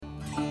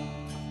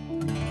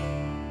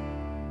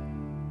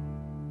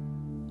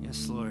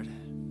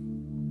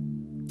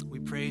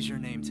praise your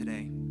name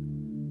today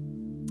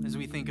as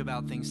we think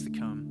about things to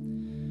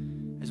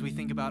come, as we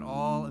think about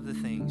all of the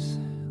things,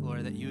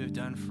 Lord, that you have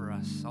done for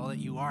us, all that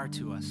you are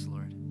to us,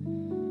 Lord.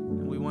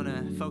 And we want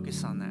to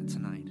focus on that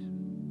tonight,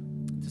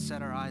 to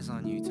set our eyes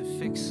on you, to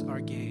fix our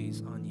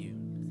gaze on you.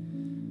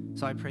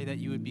 So I pray that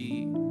you would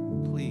be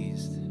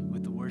pleased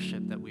with the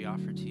worship that we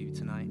offer to you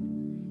tonight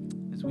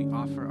as we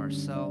offer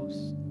ourselves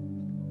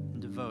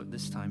and devote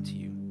this time to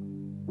you.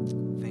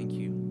 Thank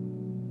you.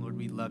 Lord,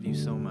 we love you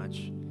so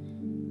much.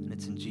 And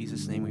it's in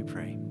Jesus' name we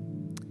pray.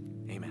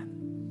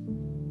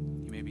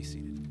 Amen. You may be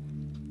seated.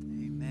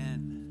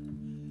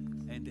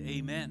 Amen and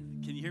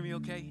amen. Can you hear me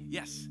okay?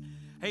 Yes.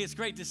 Hey, it's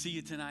great to see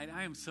you tonight.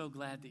 I am so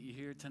glad that you're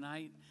here.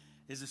 Tonight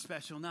is a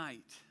special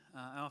night.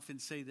 I often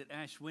say that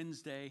Ash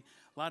Wednesday,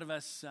 a lot of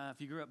us,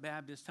 if you grew up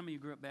Baptist, how many of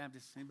you grew up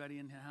Baptist? Anybody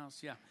in the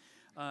house?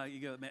 Yeah.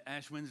 You go,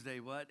 Ash Wednesday,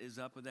 what is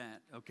up with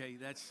that? Okay,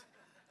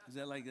 is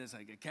that like that's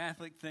like a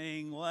Catholic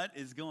thing? What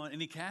is going?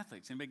 Any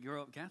Catholics? Anybody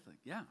grow up Catholic?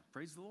 Yeah,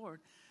 praise the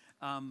Lord.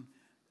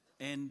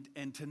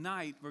 And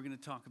tonight we're going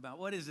to talk about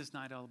what is this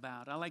night all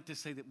about. I like to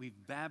say that we've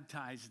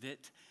baptized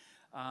it,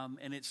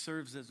 and it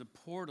serves as a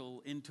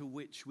portal into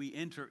which we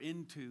enter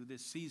into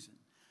this season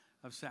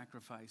of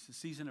sacrifice, a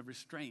season of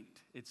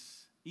restraint.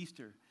 It's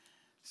Easter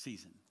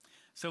season.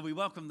 So we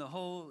welcome the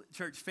whole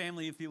church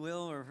family, if you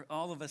will, or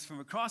all of us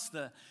from across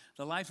the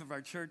life of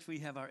our church. We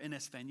have our En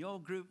Espanol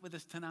group with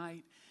us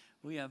tonight.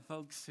 We have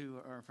folks who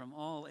are from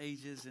all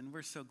ages, and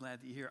we're so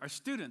glad that you're here. Our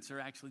students are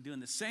actually doing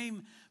the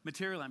same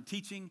material I'm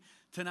teaching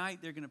tonight.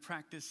 They're going to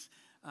practice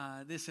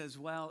this as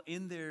well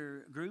in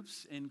their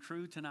groups and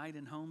crew tonight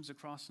in homes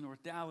across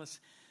North Dallas.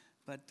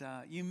 But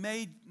you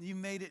made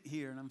it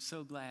here, and I'm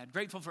so glad.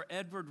 Grateful for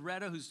Edward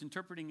Retta, who's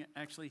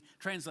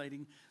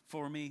translating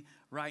for me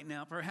right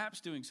now,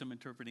 perhaps doing some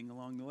interpreting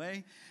along the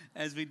way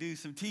as we do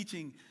some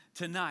teaching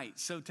tonight.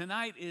 So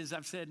tonight is,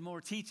 I've said,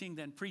 more teaching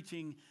than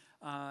preaching.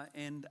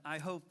 And I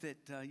hope that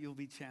you'll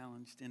be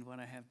challenged in what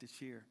I have to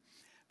share,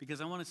 because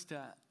I want us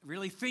to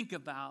really think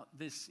about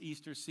this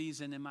Easter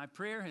season. And my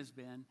prayer has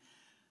been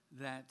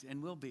that,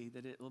 and will be,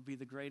 that it will be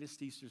the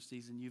greatest Easter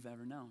season you've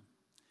ever known.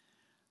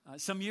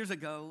 Some years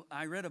ago,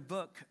 I read a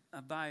book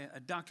by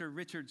Dr.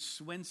 Richard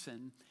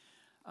Swenson.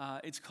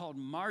 It's called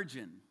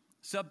Margin,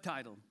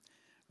 subtitle,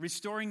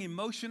 Restoring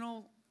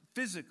Emotional,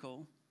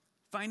 Physical,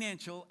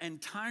 Financial,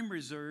 and Time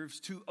Reserves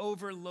to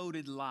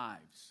Overloaded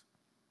Lives.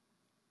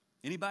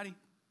 Anybody?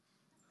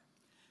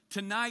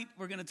 Tonight,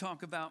 we're going to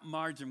talk about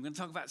margin. We're going to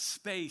talk about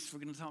space. We're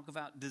going to talk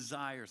about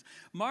desires.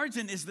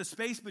 Margin is the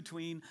space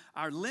between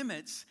our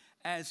limits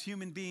as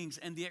human beings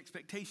and the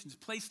expectations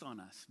placed on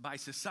us by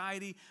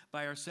society,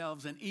 by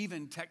ourselves, and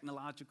even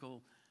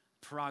technological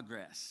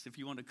progress, if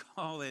you want to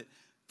call it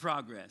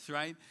progress,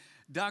 right?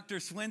 Dr.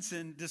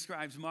 Swenson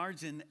describes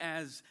margin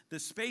as the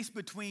space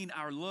between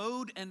our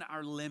load and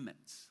our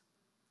limits.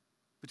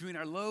 Between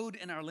our load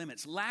and our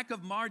limits. Lack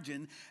of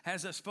margin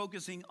has us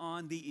focusing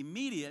on the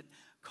immediate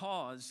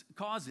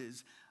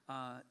causes,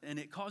 and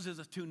it causes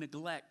us to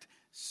neglect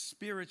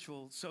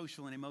spiritual,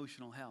 social, and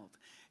emotional health.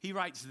 He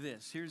writes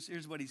this.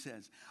 Here's what he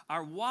says.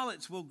 Our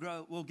wallets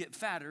will get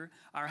fatter,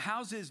 our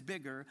houses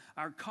bigger,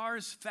 our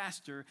cars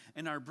faster,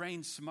 and our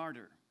brains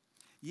smarter.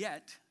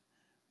 Yet,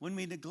 when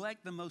we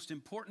neglect the most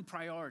important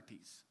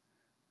priorities,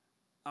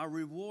 our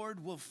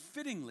reward will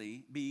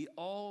fittingly be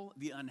all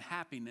the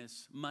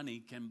unhappiness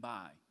money can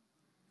buy.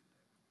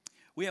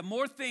 We have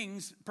more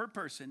things per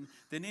person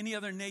than any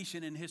other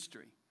nation in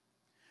history.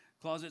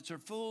 Closets are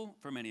full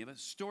for many of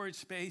us. Storage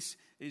space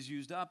is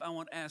used up. I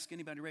won't ask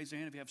anybody to raise their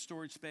hand if you have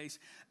storage space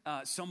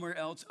somewhere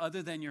else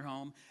other than your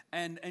home.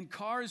 And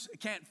cars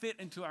can't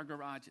fit into our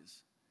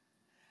garages.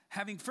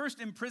 Having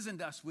first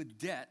imprisoned us with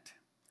debt,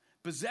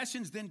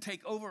 possessions then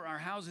take over our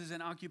houses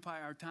and occupy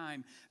our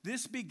time.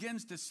 This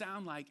begins to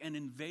sound like an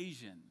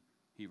invasion,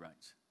 he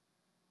writes.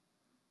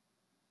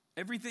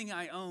 Everything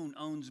I own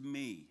owns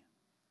me.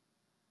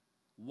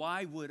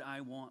 Why would I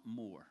want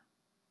more?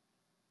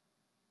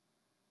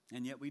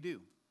 And yet we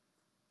do.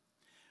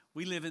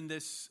 We live in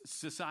this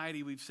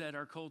society, we've said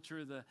our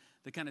culture,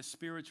 the kind of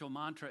spiritual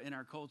mantra in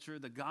our culture,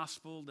 the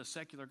gospel, the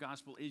secular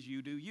gospel is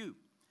you do you.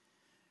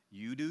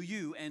 You do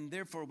you, and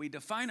therefore we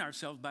define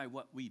ourselves by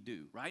what we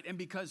do, right? And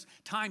because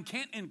time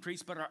can't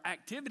increase, but our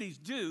activities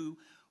do,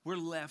 we're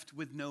left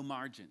with no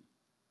margin.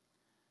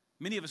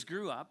 Many of us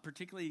grew up,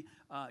 particularly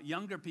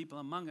younger people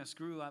among us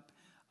grew up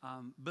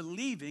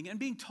believing and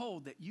being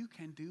told that you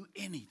can do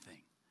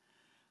anything.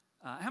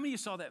 How many of you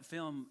saw that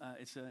film?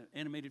 It's an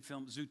animated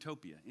film,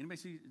 Zootopia. Anybody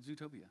see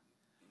Zootopia?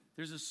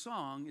 There's a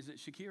song, is it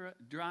Shakira?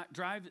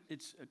 Drive,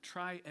 it's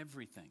Try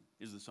Everything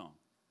is the song.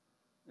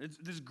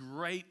 This is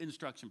great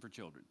instruction for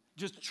children.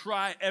 Just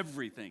try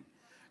everything.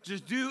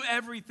 Just do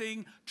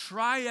everything.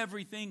 Try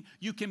everything.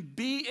 You can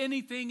be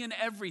anything and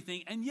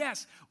everything. And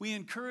yes, we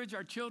encourage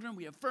our children.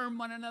 We affirm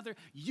one another.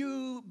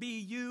 You be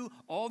you,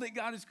 all that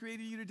God has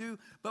created you to do.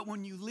 But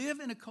when you live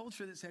in a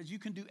culture that says you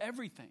can do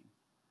everything,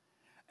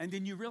 and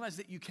then you realize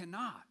that you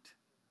cannot,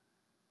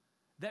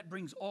 that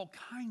brings all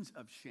kinds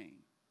of shame,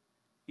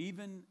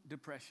 even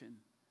depression,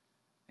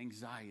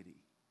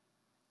 anxiety.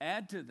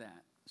 Add to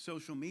that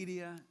social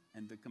media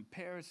and the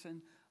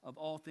comparison of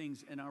all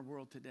things in our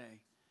world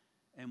today.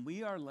 And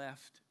we are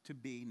left to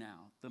be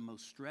now the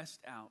most stressed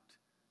out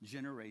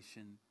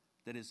generation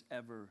that has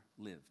ever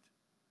lived.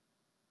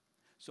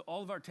 So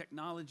all of our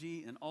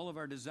technology and all of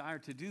our desire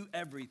to do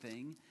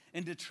everything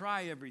and to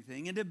try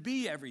everything and to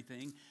be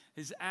everything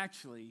has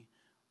actually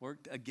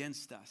worked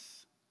against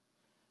us.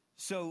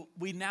 So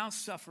we now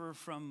suffer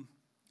from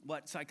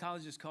what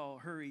psychologists call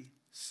hurry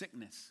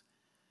sickness.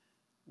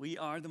 We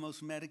are the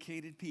most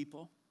medicated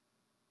people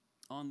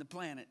on the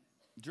planet.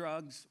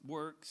 Drugs,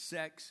 work,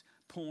 sex,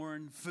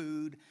 porn,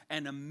 food,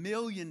 and a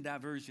million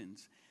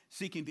diversions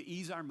seeking to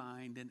ease our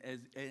mind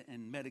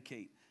and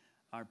medicate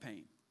our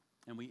pain.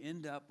 And we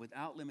end up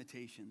without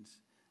limitations,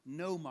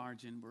 no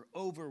margin. We're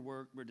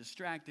overworked, we're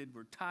distracted,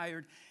 we're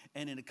tired,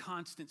 and in a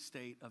constant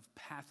state of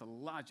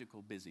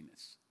pathological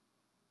busyness.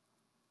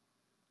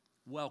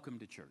 Welcome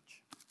to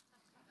church.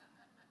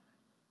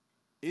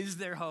 Is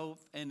there hope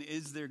and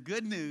is there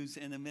good news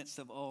in the midst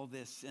of all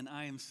this? And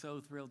I am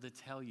so thrilled to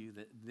tell you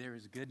that there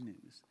is good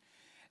news.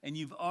 And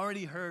you've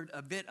already heard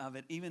a bit of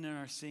it, even in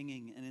our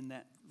singing and in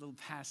that little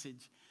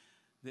passage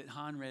that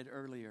Han read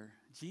earlier.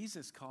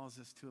 Jesus calls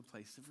us to a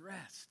place of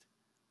rest.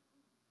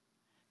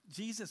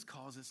 Jesus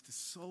calls us to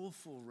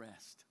soulful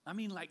rest. I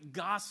mean, like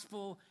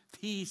gospel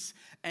peace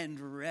and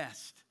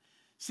rest.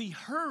 See,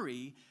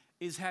 hurry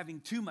is having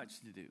too much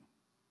to do.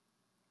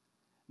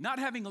 Not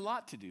having a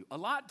lot to do. A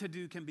lot to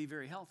do can be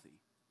very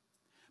healthy.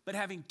 But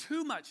having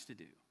too much to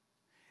do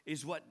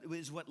is what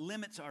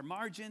limits our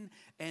margin,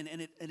 and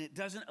it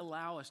doesn't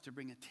allow us to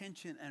bring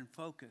attention and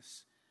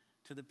focus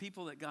to the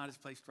people that God has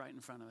placed right in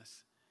front of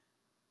us.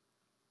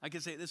 I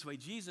can say it this way: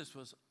 Jesus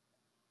was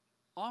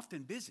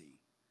often busy,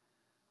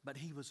 but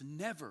he was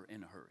never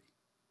in a hurry.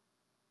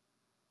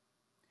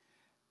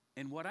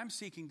 And what I'm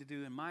seeking to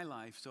do in my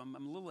life, so I'm a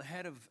little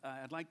ahead of,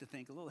 I'd like to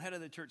think, a little ahead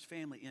of the church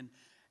family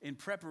in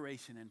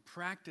preparation and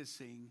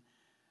practicing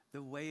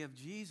the way of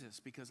Jesus,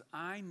 because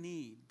I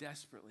need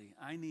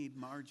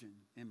margin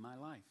in my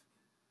life.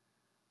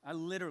 I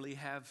literally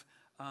have,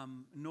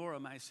 Nora,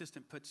 my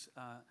assistant, puts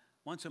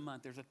once a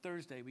month, there's a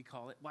Thursday, we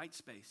call it white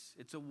space.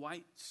 It's a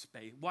white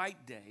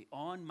day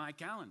on my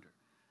calendar.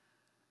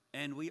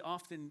 And we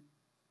often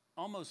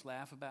almost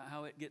laugh about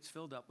how it gets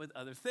filled up with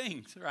other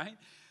things, right?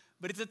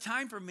 But it's a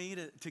time for me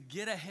to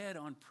get ahead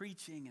on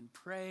preaching and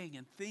praying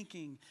and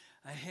thinking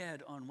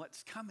ahead on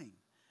what's coming.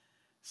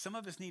 Some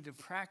of us need to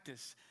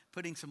practice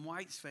putting some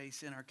white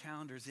space in our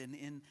calendars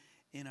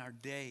in our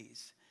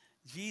days.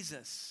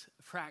 Jesus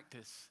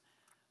practiced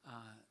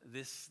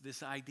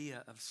this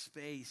idea of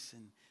space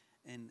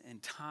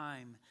and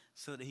time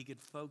so that he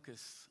could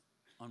focus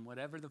on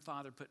whatever the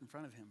Father put in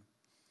front of him.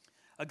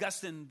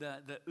 Augustine,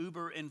 the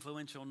uber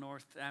influential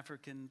North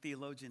African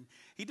theologian,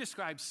 he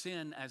describes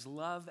sin as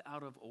love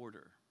out of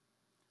order.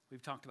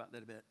 We've talked about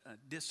that a bit.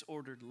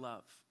 Disordered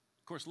love.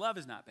 Of course, love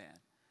is not bad,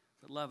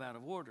 but love out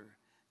of order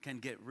can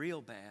get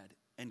real bad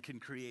and can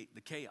create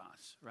the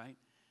chaos, right?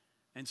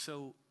 And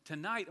so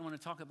tonight I want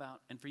to talk about,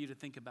 and for you to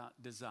think about,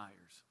 desires.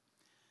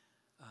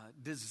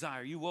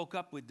 Desire. You woke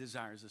up with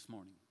desires this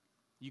morning.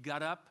 You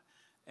got up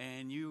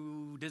and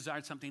you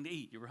desired something to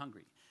eat. You were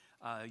hungry.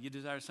 You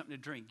desired something to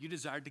drink. You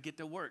desired to get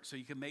to work so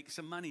you could make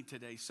some money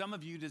today. Some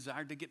of you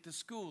desired to get to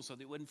school so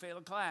they wouldn't fail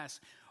a class.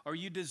 Or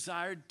you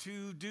desired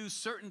to do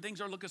certain things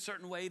or look a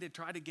certain way to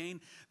try to gain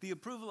the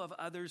approval of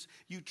others.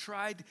 You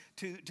tried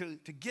to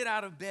get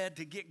out of bed,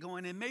 to get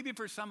going. And maybe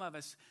for some of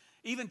us,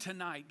 even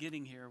tonight,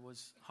 getting here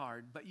was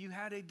hard. But you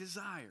had a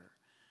desire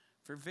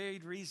for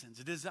varied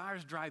reasons.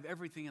 Desires drive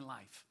everything in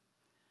life.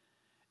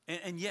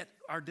 And yet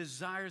our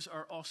desires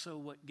are also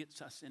what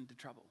gets us into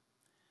trouble.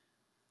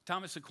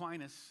 Thomas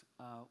Aquinas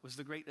was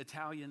the great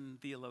Italian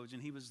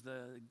theologian. He was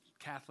the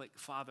Catholic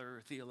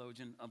father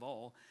theologian of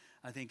all,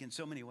 I think, in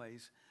so many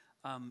ways.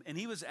 And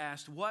he was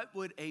asked, what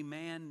would a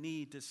man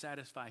need to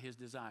satisfy his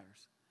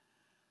desires?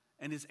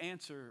 And his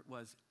answer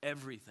was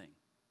everything.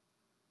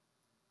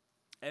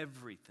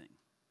 Everything.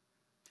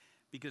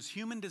 Because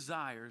human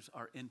desires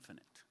are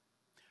infinite.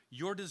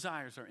 Your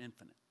desires are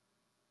infinite.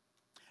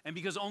 And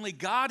because only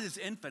God is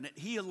infinite,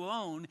 he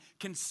alone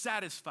can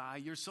satisfy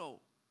your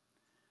soul.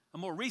 A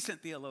more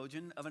recent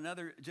theologian of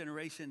another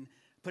generation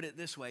put it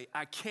this way: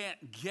 I can't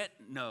get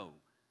no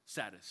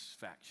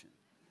satisfaction.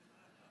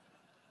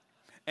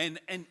 And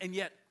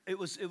yet it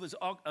was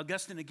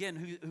Augustine again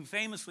who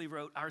famously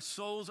wrote, our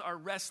souls are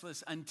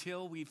restless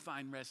until we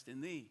find rest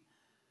in thee.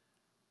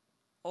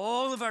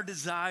 All of our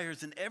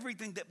desires and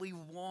everything that we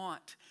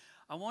want,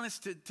 I want us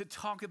to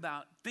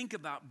think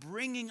about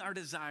bringing our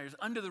desires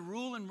under the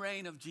rule and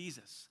reign of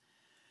Jesus.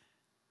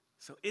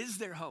 So is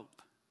there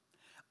hope?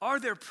 Are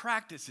there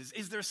practices?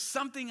 Is there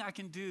something I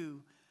can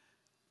do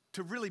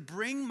to really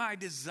bring my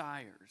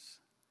desires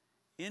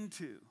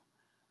into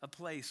a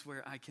place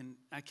where I can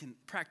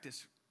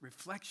practice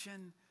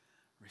reflection,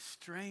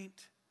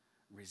 restraint,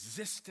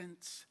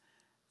 resistance,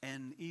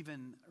 and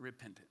even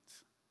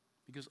repentance?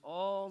 Because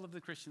all of the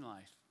Christian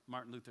life,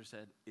 Martin Luther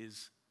said,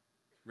 is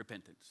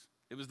repentance.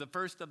 It was the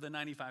first of the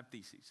 95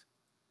 Theses.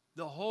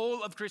 The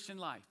whole of Christian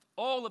life,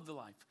 all of the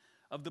life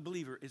of the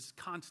believer is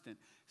constant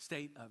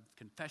state of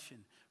confession,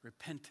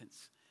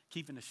 repentance,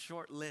 keeping a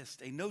short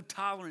list, a no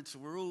tolerance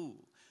rule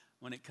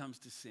when it comes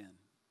to sin.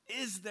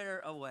 Is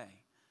there a way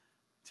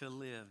to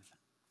live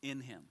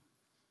in him?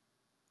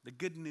 The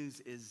good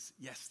news is,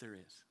 yes, there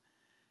is.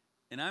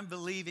 And I'm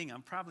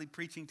probably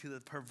preaching to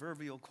the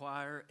proverbial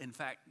choir. In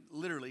fact,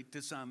 literally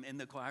to some in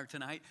the choir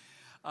tonight.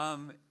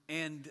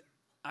 And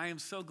I am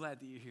so glad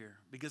that you're here,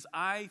 because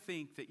I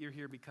think that you're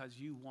here because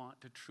you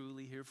want to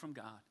truly hear from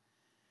God.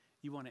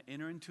 You want to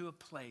enter into a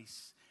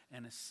place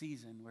and a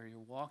season where you're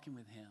walking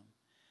with him,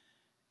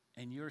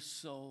 and your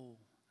soul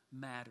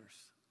matters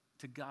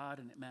to God,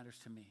 and it matters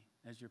to me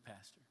as your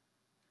pastor.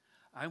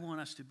 I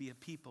want us to be a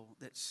people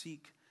that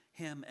seek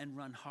him and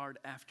run hard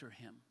after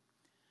him.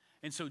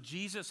 And so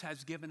Jesus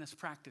has given us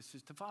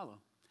practices to follow.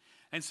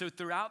 And so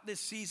throughout this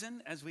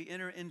season, as we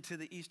enter into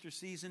the Easter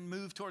season,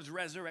 move towards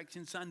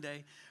Resurrection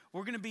Sunday,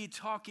 we're going to be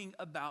talking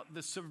about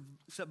the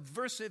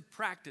subversive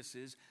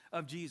practices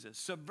of Jesus.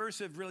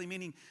 Subversive really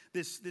meaning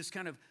this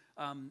kind of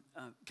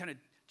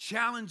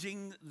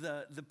challenging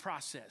the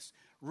process,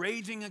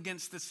 raging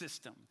against the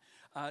system.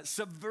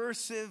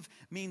 Subversive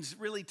means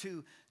really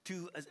to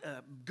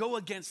go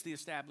against the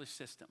established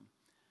system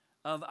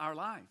of our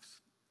lives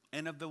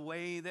and of the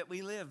way that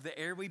we live, the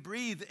air we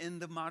breathe in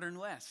the modern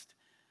West.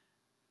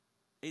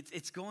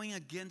 It's going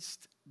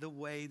against the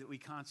way that we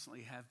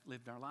constantly have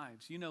lived our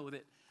lives. You know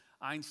that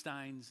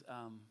Einstein's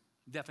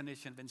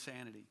definition of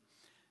insanity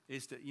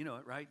is to, you know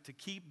it, right? To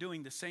keep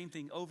doing the same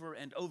thing over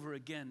and over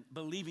again,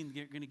 believing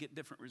you're going to get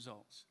different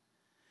results.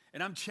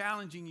 And I'm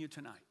challenging you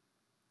tonight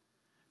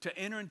to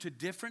enter into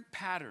different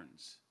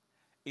patterns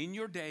in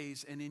your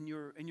days and in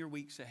your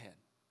weeks ahead.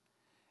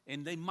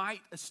 And they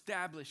might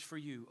establish for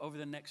you over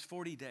the next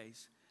 40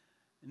 days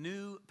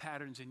new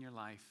patterns in your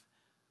life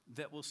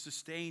that will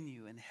sustain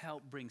you and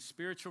help bring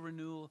spiritual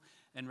renewal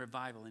and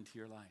revival into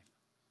your life.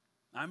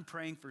 I'm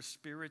praying for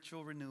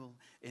spiritual renewal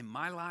in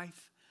my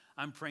life.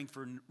 I'm praying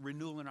for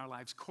renewal in our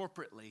lives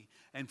corporately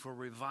and for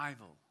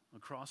revival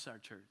across our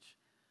church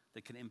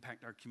that can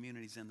impact our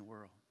communities and the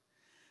world.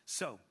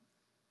 So,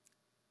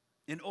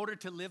 in order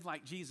to live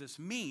like Jesus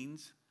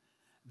means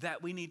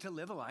that we need to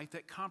live a life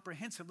that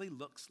comprehensively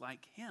looks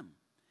like him.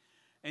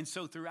 And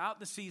so throughout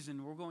the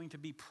season, we're going to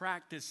be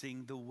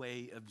practicing the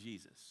way of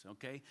Jesus,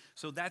 okay?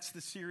 So that's the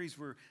series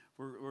we're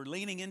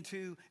leaning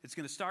into. It's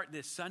going to start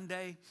this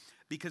Sunday,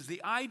 because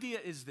the idea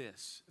is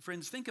this.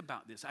 Friends, think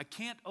about this. I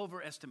can't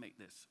overestimate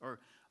this or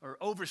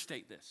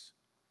overstate this.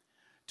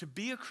 To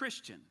be a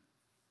Christian,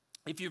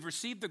 if you've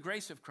received the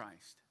grace of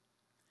Christ,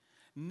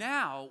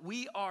 now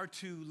we are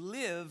to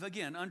live,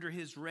 again, under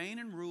his reign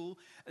and rule.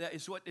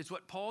 It's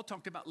what Paul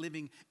talked about,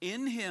 living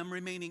in him,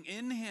 remaining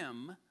in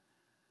him.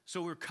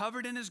 So we're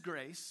covered in his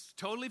grace,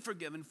 totally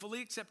forgiven, fully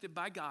accepted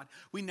by God.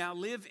 We now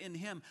live in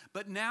him.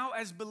 But now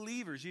as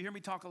believers, you hear me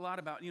talk a lot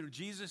about,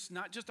 Jesus,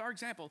 not just our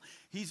example.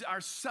 He's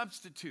our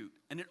substitute,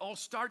 and it all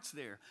starts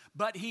there.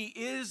 But he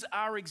is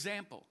our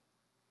example.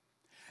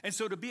 And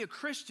so to be a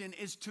Christian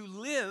is to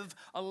live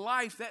a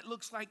life that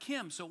looks like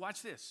him. So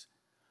watch this.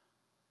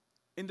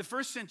 In the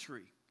first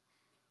century,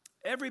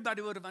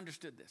 everybody would have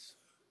understood this.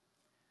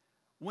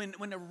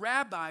 When a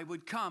rabbi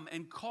would come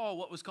and call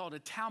what was called a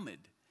Talmud,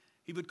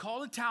 he would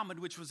call a Talmud,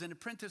 which was an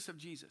apprentice of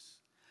Jesus.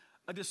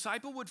 A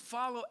disciple would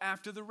follow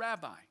after the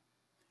rabbi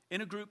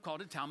in a group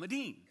called a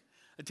Talmudim.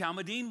 A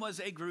Talmudim was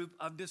a group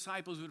of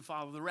disciples who would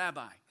follow the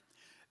rabbi.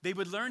 They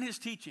would learn his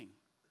teaching.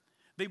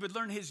 They would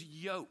learn his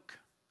yoke,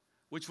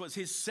 which was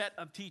his set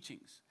of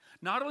teachings.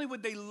 Not only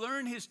would they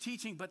learn his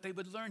teaching, but they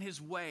would learn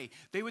his way.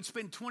 They would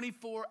spend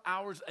 24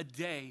 hours a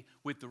day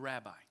with the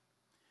rabbi.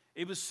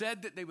 It was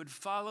said that they would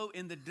follow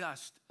in the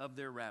dust of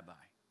their rabbi,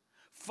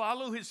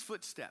 follow his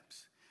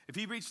footsteps. If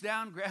he reached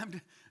down,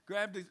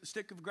 grabbed a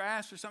stick of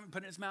grass or something,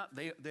 put it in his mouth,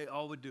 they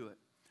all would do it.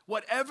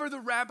 Whatever the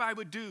rabbi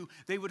would do,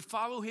 they would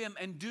follow him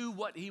and do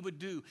what he would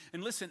do.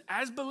 And listen,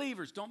 as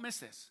believers, don't miss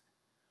this.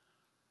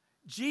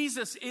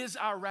 Jesus is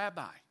our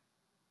rabbi.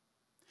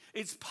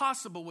 It's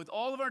possible with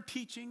all of our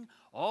teaching,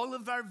 all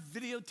of our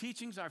video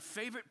teachings, our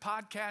favorite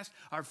podcasts,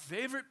 our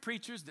favorite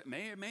preachers that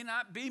may or may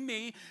not be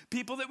me,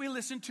 people that we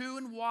listen to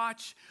and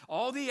watch,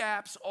 all the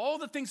apps, all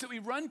the things that we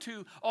run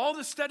to, all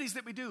the studies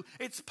that we do.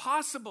 It's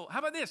possible. How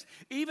about this?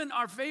 Even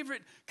our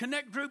favorite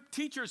Connect group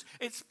teachers,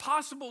 it's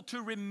possible to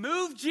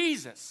remove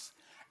Jesus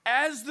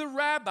as the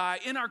rabbi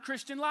in our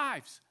Christian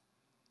lives.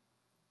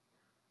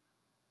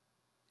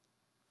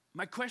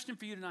 My question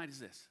for you tonight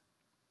is this.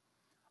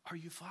 Are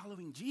you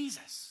following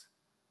Jesus?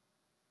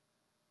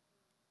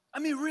 I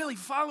mean, really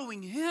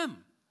following him.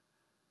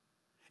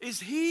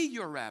 Is he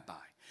your rabbi?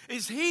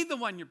 Is he the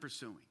one you're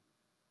pursuing?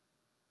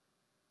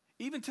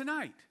 Even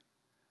tonight,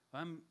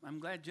 I'm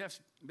glad Jeff's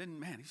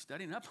he's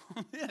studying up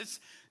on this.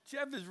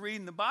 Jeff is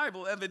reading the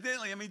Bible,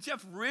 evidently. I mean,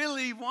 Jeff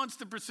really wants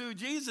to pursue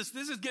Jesus.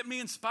 This is getting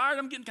me inspired.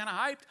 I'm getting kind of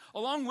hyped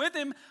along with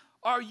him.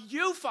 Are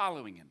you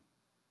following him?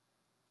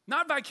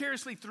 Not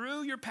vicariously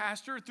through your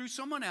pastor or through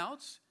someone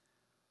else.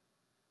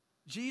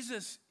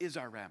 Jesus is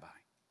our rabbi.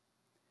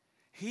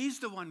 He's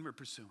the one we're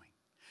pursuing.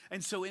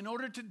 And so in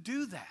order to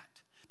do that,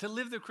 to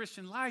live the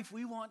Christian life,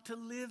 we want to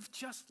live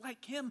just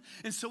like him.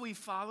 And so we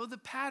follow the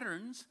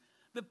patterns,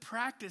 the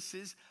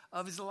practices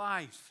of his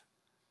life.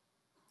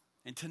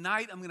 And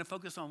tonight I'm going to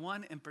focus on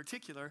one in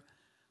particular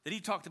that he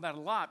talked about a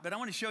lot, but I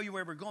want to show you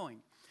where we're going.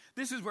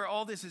 This is where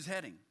all this is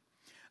heading.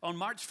 On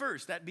March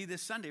 1st, that'd be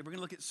this Sunday, we're going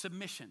to look at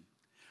submission.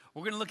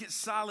 We're going to look at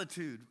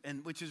solitude,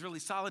 which is really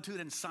solitude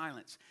and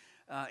silence.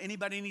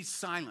 Anybody needs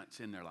silence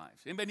in their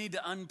lives? Anybody need to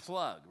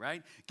unplug,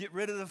 right? Get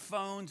rid of the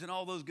phones and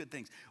all those good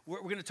things.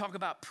 We're going to talk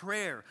about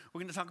prayer. We're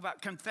going to talk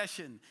about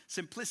confession,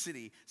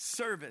 simplicity,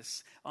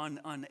 service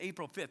on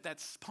April 5th.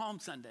 That's Palm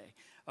Sunday.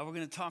 We're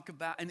going to talk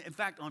about, and in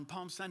fact, on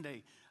Palm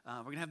Sunday,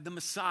 we're going to have the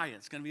Messiah.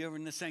 It's going to be over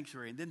in the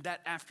sanctuary. And then that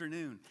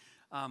afternoon,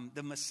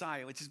 the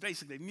Messiah, which is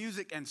basically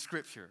music and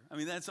scripture. I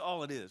mean, that's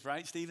all it is,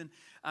 right, Stephen?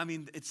 I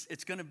mean,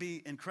 it's going to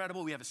be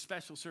incredible. We have a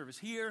special service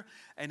here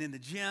and in the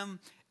gym.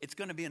 It's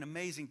going to be an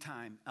amazing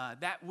time.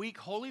 That week,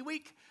 Holy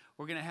Week,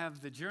 we're going to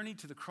have the Journey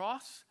to the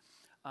Cross,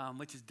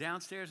 which is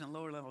downstairs in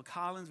lower level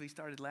Collins. We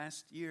started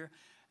last year.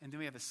 And then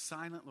we have a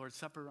silent Lord's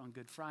Supper on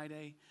Good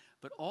Friday.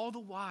 But all the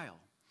while,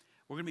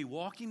 we're going to be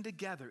walking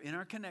together in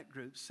our Connect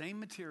group, same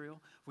material.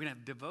 We're going to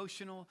have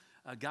devotional,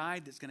 a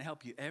guide that's going to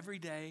help you every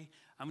day.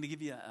 I'm going to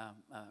give you a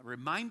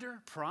reminder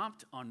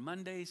prompt on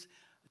Mondays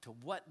to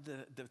what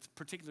the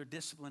particular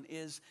discipline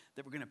is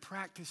that we're going to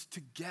practice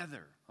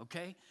together,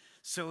 okay?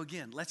 So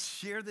again, let's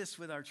share this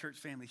with our church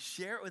family.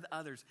 Share it with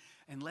others,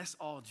 and let's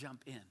all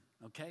jump in,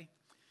 okay?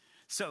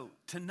 So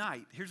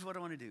tonight, here's what I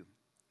want to do.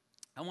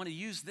 I want to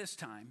use this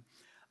time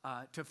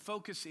to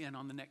focus in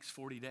on the next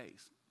 40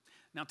 days.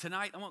 Now,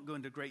 tonight, I won't go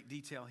into great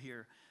detail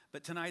here,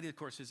 but tonight, of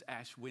course, is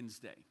Ash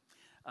Wednesday.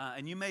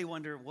 And you may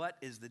wonder, what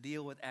is the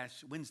deal with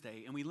Ash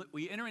Wednesday? And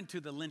we enter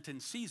into the Lenten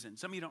season.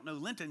 Some of you don't know,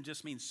 Lenten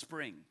just means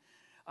spring.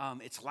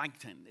 It's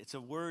Lenten. It's a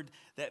word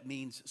that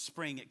means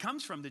spring. It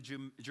comes from the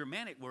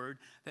Germanic word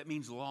that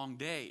means long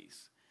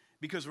days,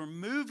 because we're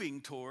moving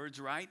towards,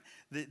 right,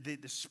 the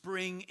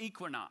spring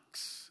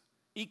equinox.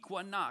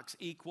 Equinox,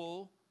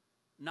 equal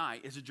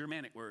night, is a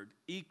Germanic word.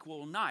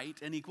 Equal night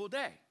and equal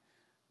day.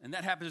 And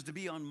that happens to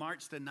be on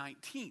March the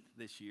 19th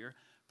this year.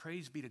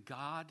 Praise be to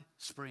God,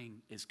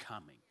 spring is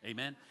coming.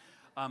 Amen?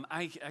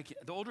 The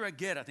older I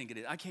get, I think it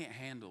is. I can't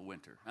handle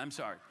winter. I'm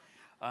sorry.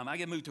 I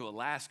get moved to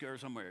Alaska or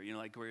somewhere,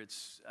 like where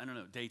it's, I don't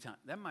know, daytime.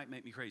 That might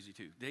make me crazy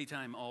too.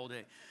 Daytime all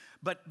day.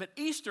 But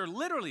Easter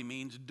literally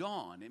means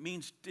dawn. It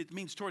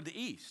means toward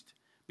the east,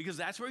 because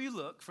that's where you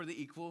look for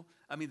the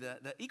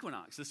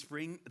equinox, the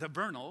spring, the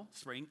vernal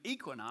spring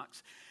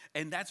equinox.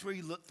 And that's where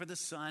you look for the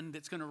sun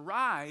that's going to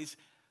rise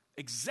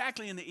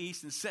exactly in the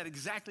east and set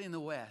exactly in the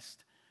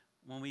west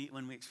when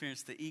we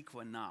experience the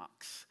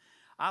equinox.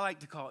 I like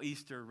to call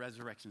Easter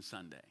Resurrection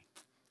Sunday,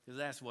 because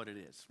that's what it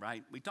is,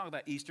 right? We talk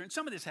about Easter, and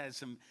some of this has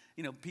some,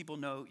 people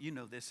know,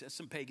 this, has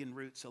some pagan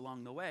roots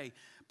along the way.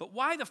 But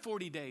why the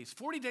 40 days?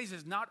 40 days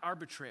is not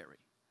arbitrary.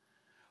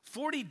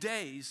 40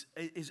 days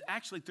is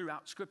actually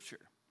throughout Scripture.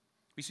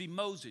 We see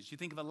Moses, you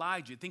think of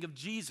Elijah, you think of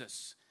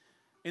Jesus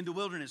in the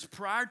wilderness.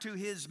 Prior to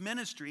his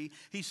ministry,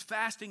 he's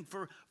fasting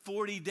for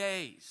 40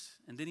 days.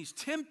 And then he's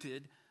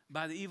tempted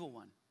by the evil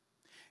one.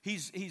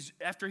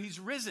 After he's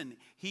risen,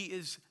 he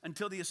is,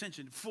 until the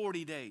ascension,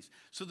 40 days.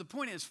 So the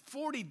point is,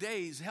 40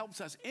 days helps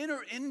us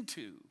enter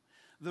into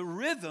the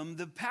rhythm,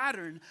 the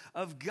pattern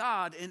of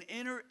God, and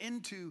enter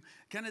into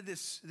kind of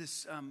this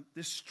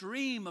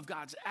stream of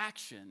God's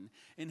action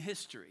in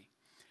history.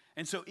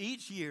 And so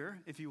each year,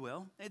 if you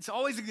will, it's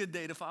always a good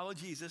day to follow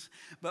Jesus,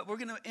 but we're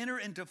going to enter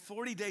into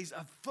 40 days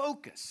of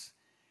focus.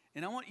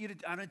 And I'm going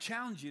to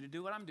challenge you to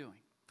do what I'm doing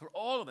for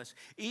all of us.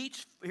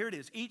 Each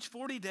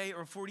 40-day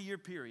or 40-year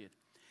period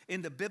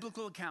in the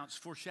biblical accounts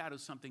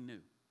foreshadows something new.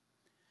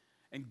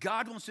 And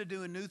God wants to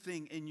do a new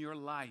thing in your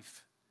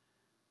life.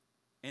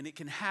 And it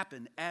can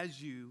happen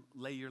as you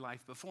lay your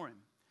life before him.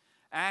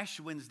 Ash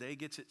Wednesday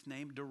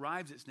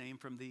derives its name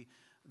from the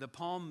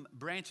palm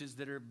branches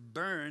that are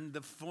burned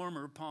the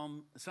former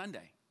Palm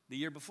Sunday, the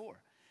year before.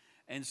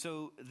 And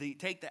so they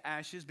take the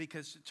ashes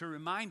because to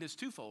remind us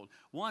twofold.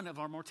 One, of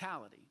our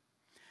mortality.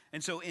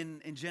 And so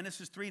in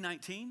Genesis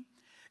 3:19,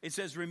 it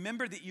says,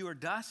 remember that you are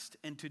dust,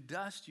 and to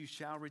dust you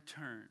shall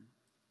return.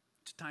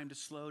 It's time to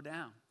slow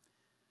down.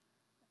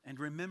 And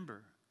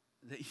remember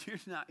that you're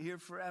not here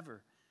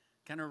forever.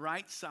 Kind of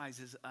right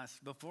sizes us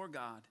before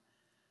God.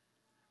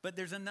 But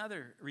there's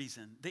another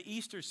reason. The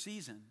Easter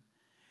season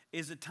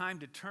is a time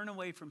to turn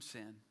away from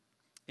sin,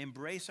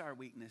 embrace our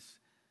weakness,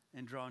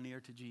 and draw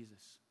near to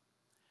Jesus.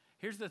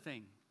 Here's the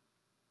thing.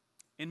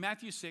 In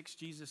Matthew 6,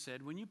 Jesus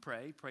said, when you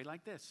pray, pray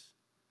like this.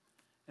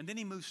 And then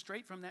he moves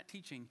straight from that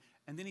teaching,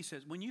 and then he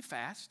says, when you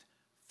fast,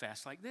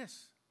 fast like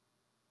this.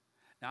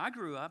 Now, I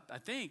grew up, I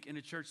think, in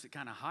a church that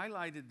kind of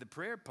highlighted the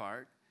prayer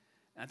part,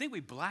 and I think we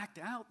blacked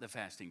out the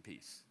fasting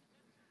piece.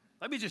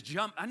 Let me just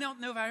jump. I don't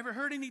know if I ever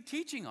heard any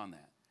teaching on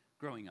that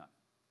growing up.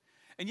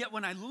 And yet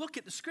when I look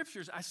at the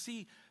scriptures, I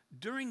see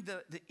during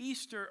the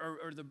Easter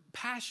or the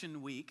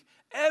Passion Week,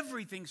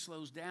 everything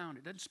slows down.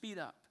 It doesn't speed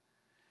up.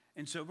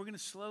 And so we're going to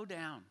slow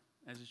down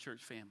as a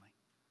church family.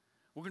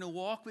 We're going to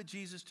walk with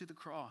Jesus to the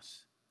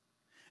cross.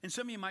 And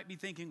some of you might be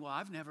thinking, well,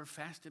 I've never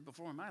fasted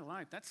before in my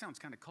life. That sounds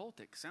kind of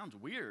cultic, sounds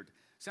weird,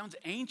 sounds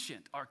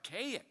ancient,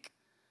 archaic.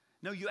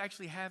 No, you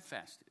actually have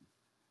fasted.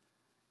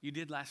 You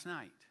did last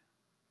night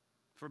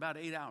for about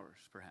 8 hours,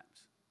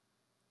 perhaps.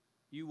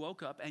 You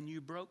woke up and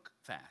you broke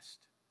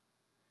fast.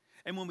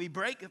 And when we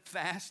break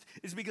fast,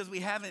 it's because we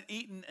haven't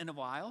eaten in a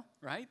while,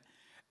 right?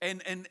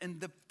 And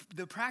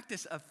the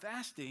practice of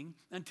fasting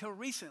until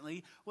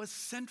recently was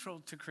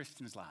central to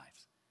Christians'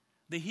 lives.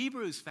 The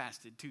Hebrews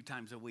fasted 2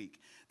 times a week.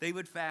 They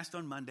would fast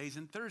on Mondays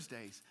and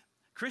Thursdays.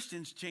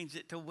 Christians changed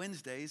it to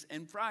Wednesdays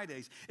and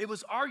Fridays. It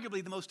was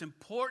arguably the most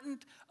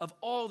important of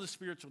all the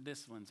spiritual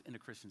disciplines in a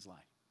Christian's life.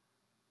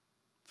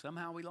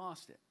 Somehow we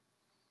lost it.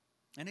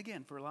 And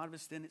again, for a lot of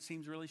us, then it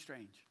seems really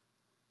strange.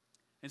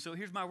 And so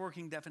here's my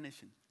working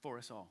definition for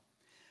us all.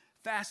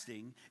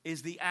 Fasting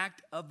is the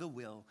act of the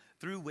will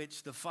through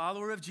which the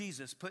follower of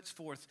Jesus puts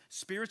forth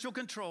spiritual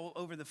control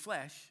over the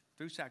flesh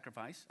through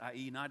sacrifice,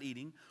 i.e. not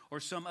eating, or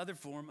some other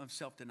form of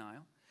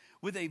self-denial,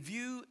 with a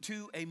view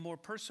to a more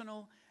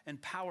personal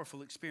and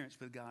powerful experience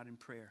with God in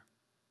prayer.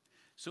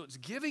 So it's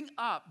giving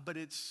up, but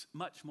it's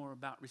much more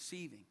about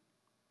receiving.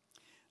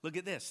 Look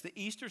at this. The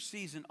Easter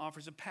season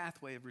offers a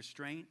pathway of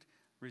restraint,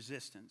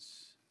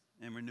 resistance,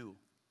 and renewal.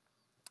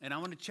 And I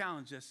want to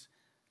challenge us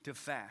to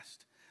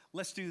fast.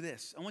 Let's do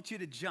this. I want you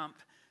to jump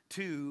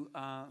to,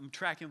 I'm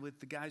tracking with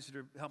the guys that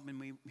are helping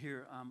me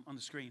here on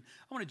the screen.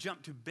 I want to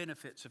jump to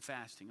benefits of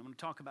fasting. I'm going to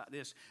talk about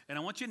this. And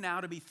I want you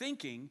now to be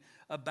thinking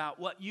about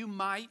what you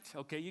might,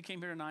 okay, you came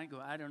here tonight and go,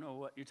 I don't know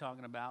what you're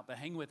talking about, but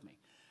hang with me.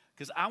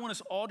 Because I want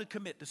us all to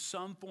commit to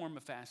some form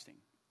of fasting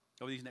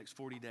over these next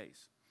 40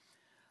 days.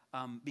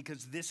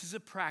 Because this is a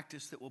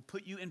practice that will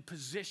put you in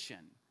position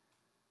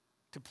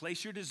to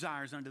place your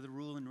desires under the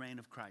rule and reign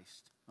of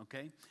Christ,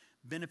 okay?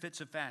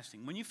 Benefits of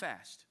fasting. When you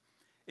fast,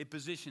 it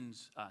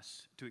positions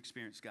us to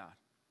experience God.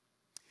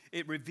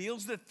 It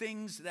reveals the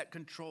things that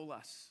control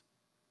us.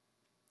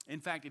 In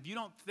fact, if you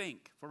don't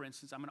think, for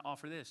instance, I'm going to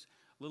offer this,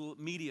 little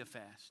media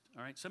fast,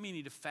 all right? Some of you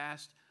need to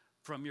fast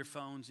from your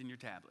phones and your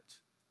tablets.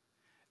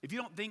 If you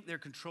don't think they're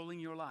controlling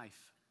your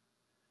life,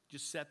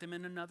 just set them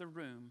in another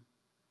room,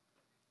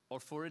 or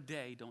for a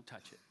day, don't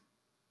touch it.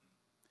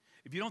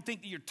 If you don't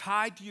think that you're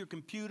tied to your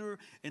computer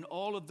and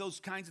all of those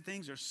kinds of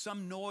things, or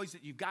some noise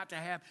that you've got to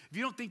have, if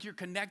you don't think you're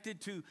connected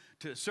to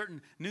a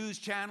certain news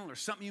channel or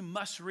something you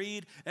must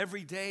read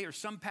every day, or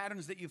some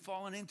patterns that you've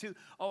fallen into,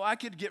 oh, I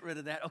could get rid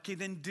of that. Okay,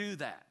 then do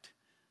that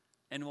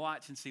and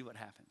watch and see what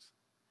happens.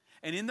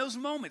 And in those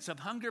moments of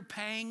hunger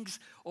pangs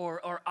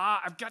or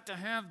I've got to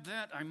have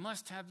that, I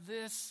must have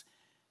this,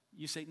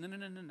 you say, no.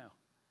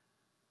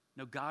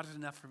 No, God is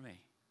enough for me.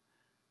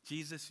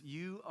 Jesus,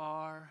 you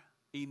are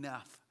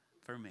enough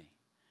for me.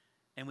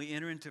 And we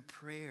enter into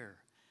prayer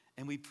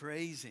and we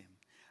praise him.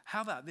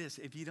 How about this?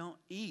 If you don't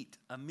eat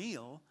a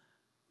meal,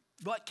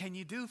 what can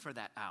you do for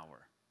that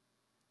hour?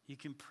 You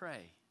can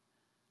pray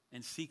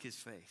and seek his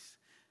face.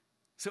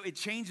 So it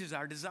changes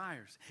our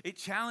desires. It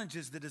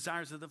challenges the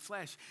desires of the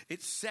flesh.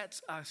 It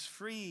sets us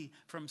free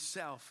from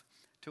self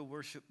to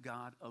worship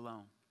God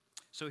alone.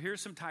 So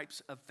here's some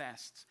types of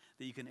fasts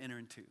that you can enter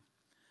into.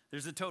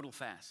 There's a total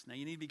fast. Now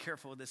you need to be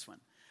careful with this one.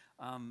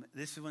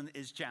 This one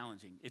is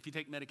challenging. If you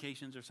take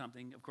medications or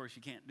something, of course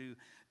you can't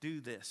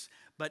do this.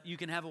 But you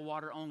can have a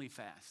water-only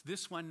fast.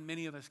 This one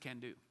many of us can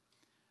do.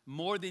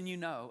 More than you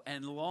know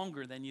and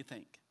longer than you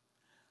think.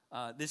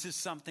 This is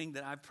something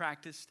that I've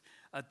practiced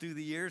through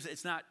the years.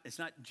 It's not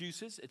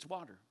juices, it's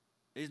water.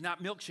 It's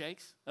not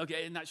milkshakes.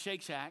 Okay, it's not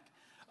Shake Shack.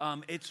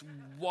 It's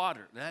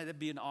water. That'd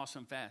be an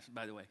awesome fast,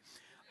 by the way.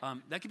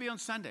 That could be on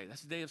Sunday.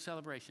 That's the day of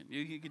celebration.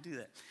 You could do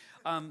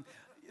that.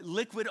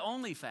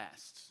 Liquid-only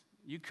fasts.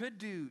 You could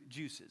do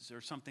juices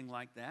or something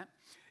like that.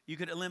 You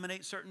could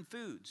eliminate certain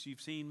foods. You've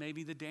seen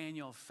maybe the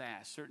Daniel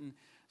fast, certain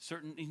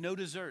no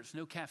desserts,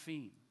 no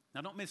caffeine.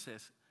 Now don't miss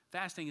this.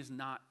 Fasting is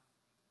not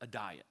a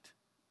diet.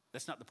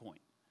 That's not the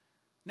point.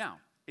 Now,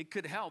 it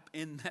could help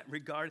in that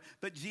regard,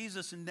 but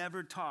Jesus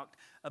never talked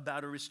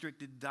about a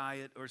restricted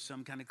diet or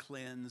some kind of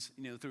cleanse,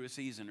 through a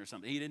season or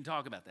something. He didn't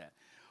talk about that.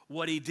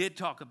 What he did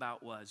talk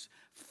about was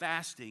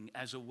fasting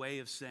as a way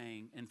of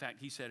saying, in fact,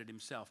 he said it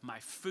himself, my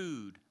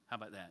food, how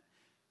about that,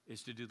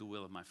 is to do the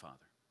will of my Father.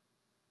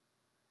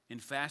 In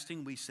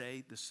fasting, we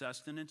say the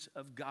sustenance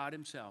of God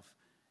himself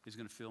is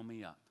going to fill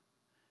me up.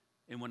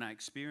 And when I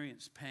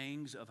experience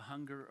pangs of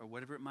hunger or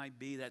whatever it might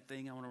be, that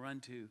thing I want to run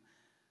to,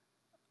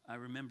 I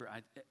remember,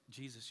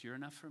 Jesus, you're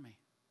enough for me.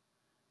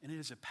 And it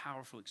is a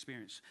powerful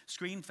experience.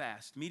 Screen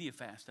fast, media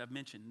fast, I've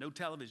mentioned. No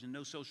television,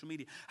 no social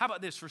media. How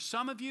about this? For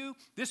some of you,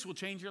 this will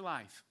change your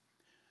life.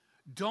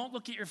 Don't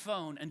look at your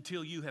phone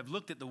until you have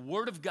looked at the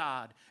Word of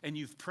God and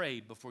you've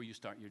prayed before you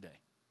start your day.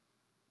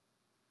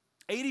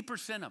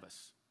 80% of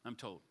us, I'm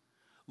told,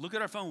 look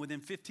at our phone within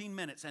 15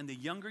 minutes, and the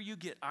younger you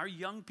get, our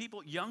young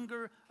people,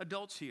 younger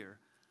adults here,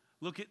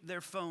 look at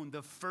their phone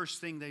the first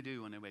thing they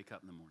do when they wake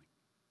up in the morning.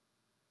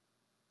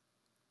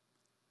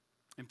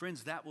 And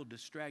friends, that will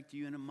distract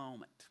you in a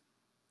moment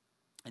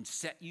and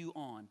set you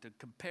on to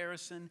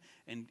comparison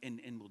and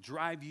will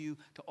drive you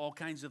to all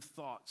kinds of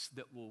thoughts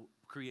that will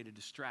create a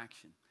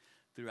distraction.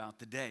 throughout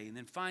the day. And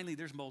then finally,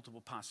 there's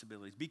multiple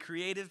possibilities. Be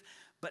creative,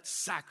 but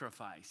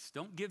sacrifice.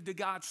 Don't give to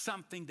God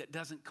something that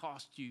doesn't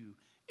cost you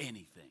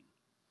anything.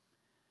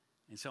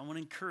 And so I want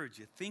to encourage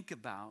you, think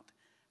about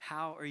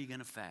how are you going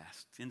to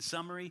fast. In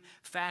summary,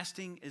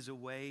 fasting is a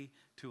way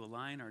to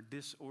align our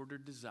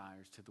disordered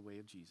desires to the way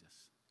of Jesus.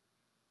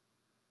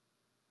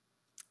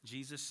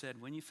 Jesus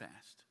said, when you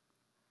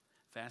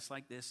fast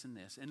like this and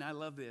this. And I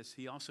love this.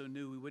 He also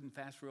knew we wouldn't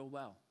fast real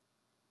well.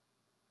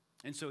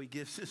 And so he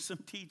gives us some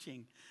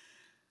teaching.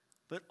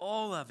 But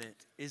all of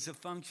it is a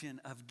function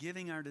of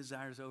giving our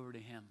desires over to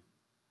him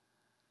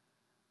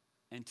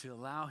and to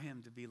allow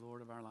him to be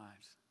Lord of our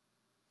lives.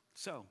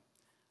 So,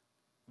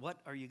 what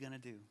are you going to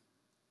do?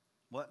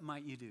 What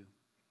might you do?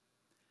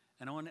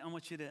 And I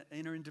want you to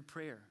enter into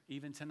prayer.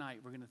 Even tonight,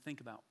 we're going to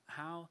think about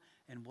how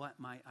and what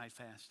might I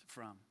fast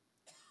from.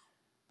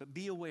 But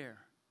be aware,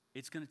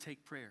 it's going to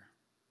take prayer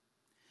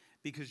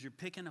because you're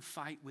picking a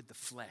fight with the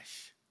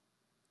flesh.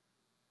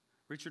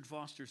 Richard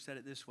Foster said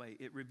it this way: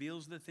 it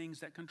reveals the things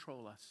that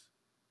control us.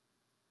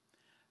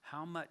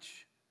 How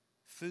much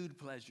food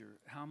pleasure,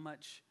 how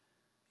much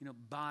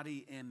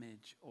body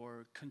image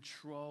or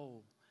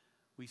control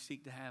we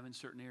seek to have in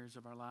certain areas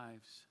of our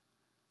lives.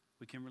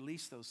 We can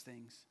release those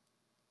things.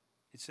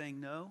 It's saying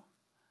no.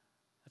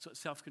 That's what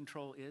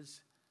self-control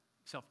is.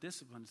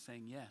 Self-discipline is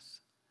saying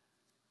yes.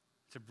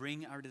 To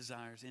bring our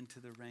desires into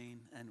the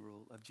reign and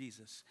rule of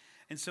Jesus.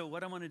 And so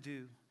what I want to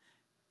do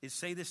is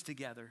say this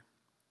together.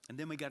 And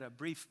then we got a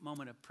brief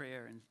moment of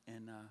prayer.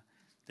 And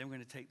then we're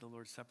going to take the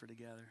Lord's Supper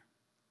together.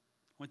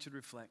 I want you to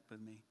reflect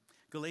with me.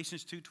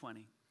 Galatians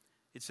 2:20.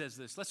 It says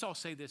this. Let's all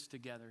say this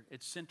together.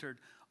 It's centered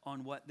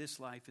on what this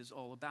life is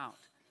all about.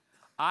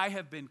 I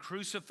have been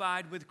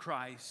crucified with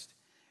Christ.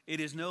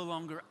 It is no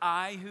longer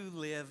I who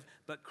live,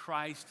 but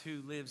Christ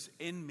who lives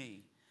in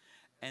me.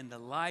 And the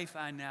life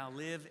I now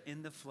live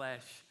in the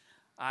flesh,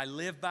 I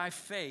live by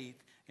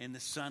faith in the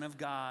Son of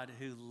God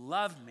who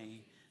loved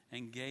me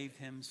and gave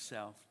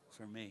himself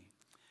for me.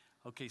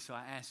 Okay, so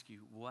I ask you,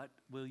 what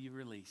will you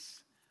release?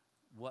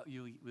 What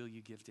will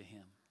you give to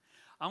him?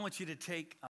 I want you to take